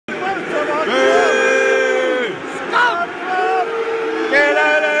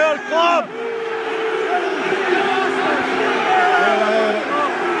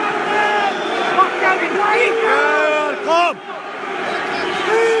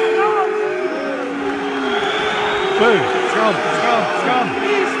Boo! Scum! Scum! Scum!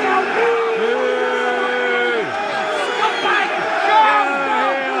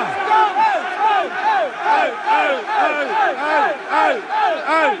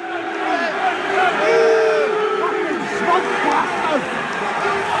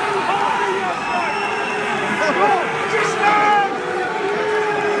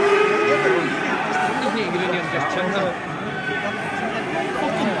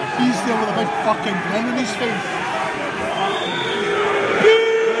 He's there with a big fucking grin on his face.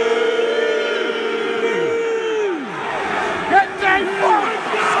 Get down,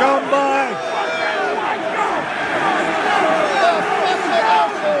 Scumbag!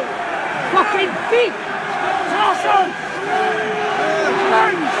 fucking feet! Awesome!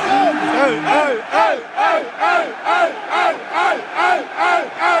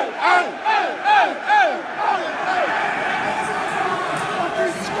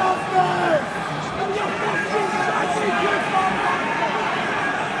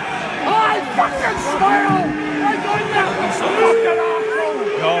 Fucking smile! I got that fucking asshole!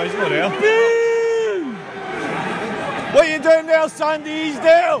 No, he's not there. What are you doing there, Sandy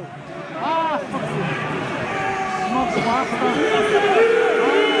Easdale? Ah, smug bastard!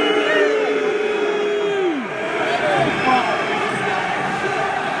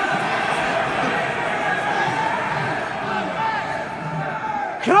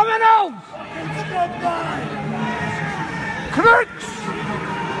 Criminals! Crooks!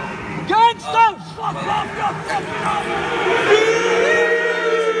 Gangsters! Fuck off,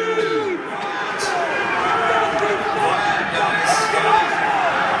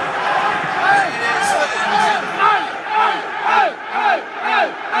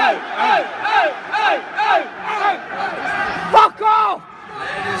 Fuck off!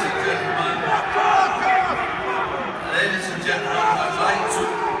 Ladies and gentlemen, I'd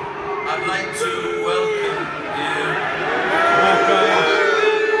like to welcome you.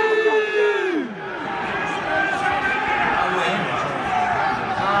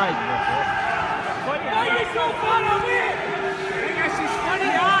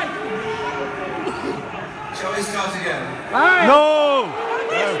 Shall we start again? No!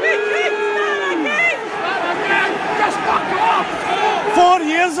 Just fuck off! 4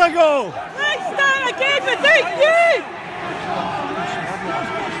 years ago! Let's start again without you!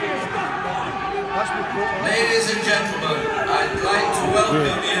 Ladies and gentlemen, I'd like to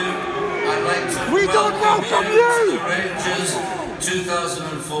welcome you. I'd like to welcome you to the Rangers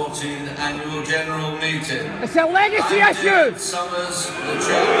 2014 Annual General Meeting. It's a legacy issue! Summers, the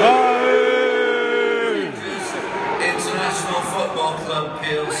chairman. International Football Club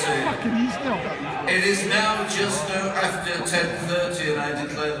PLC. It is now just after 10:30 and I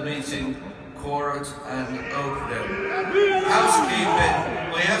declare the meeting quorate and open. Housekeeping.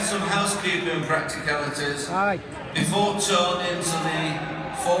 We have some housekeeping practicalities. Before turning to the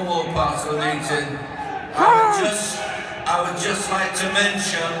formal part of the meeting, I would just like to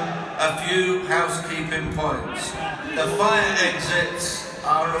mention a few housekeeping points. The fire exits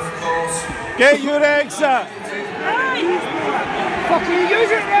are, of course... Get your exit! Fucking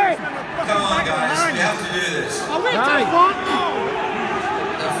use it then! Come on guys, we have to do this. The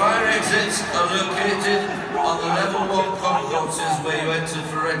fire exits are located on the level 1 concourses where you enter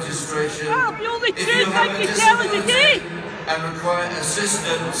for registration. If you have a disability and require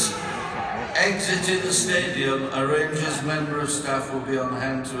assistance, exiting the stadium, a Rangers member of staff will be on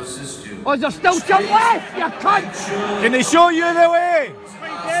hand to assist you. Oh, there's still some left, you cunt! Can they show you the way?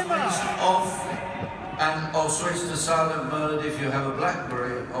 Off or switch to silent mode if you have a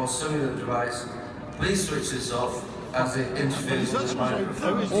BlackBerry or similar device. Please switch this off as it interferes with the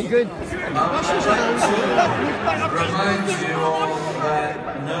microphone. Oh, good. I'd like to remind you all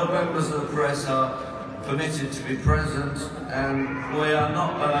that no members of the press are permitted to be present, and we are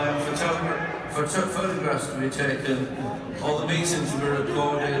not allowed photographs to be taken or the meeting to be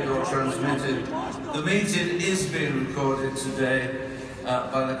recorded or transmitted. The meeting is being recorded today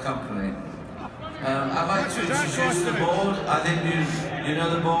by the company. I'd like to introduce the board. I think you know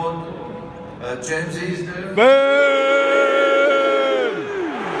the board. James Easdale.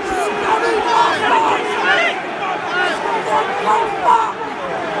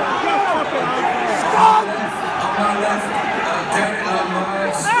 On my left, Derek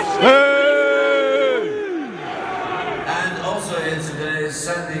Lamars. And also here today is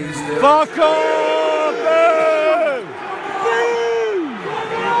Sandy Easdale. Fuck off!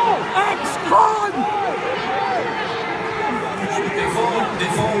 Ex-con!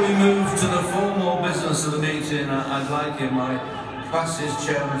 Before we move to the formal business of the meeting, I'd like in my capacity as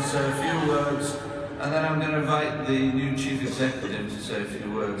chairman to say a few words, and then I'm going to invite the new chief executive to say a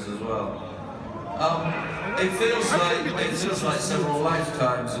few words as well. It feels like several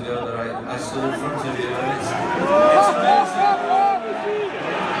lifetimes ago that I stood in front of you, and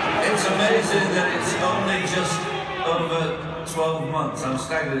it's amazing that it's only just over 12 months. I'm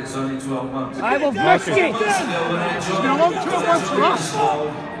staggered it's only 12 months. I will flush it. 12 months ago when I joined,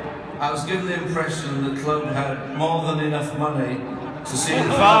 I was given the impression the club had more than enough money to see the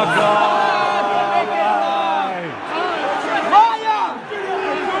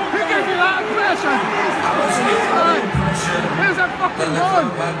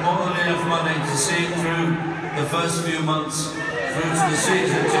had more than enough money to see through the first few months through to the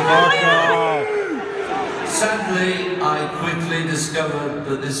season. Sadly, I quickly discovered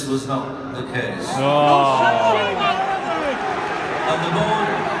that this was not the case. And the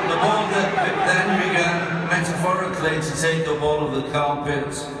board that then began metaphorically to take up all of the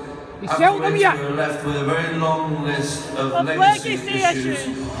carpet. After which we were left with a very long list of legacy issues.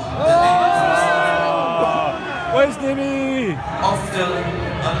 Where's Nimmy?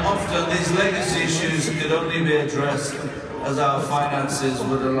 Often these legacy issues could only be addressed as our finances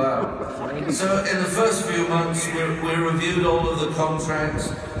would allow. So in the first few months we reviewed all of the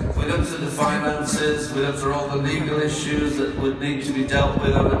contracts, we looked at the finances, we looked at all the legal issues that would need to be dealt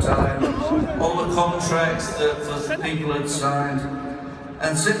with over time, all the contracts that the people had signed.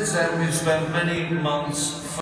 And since then we've spent many months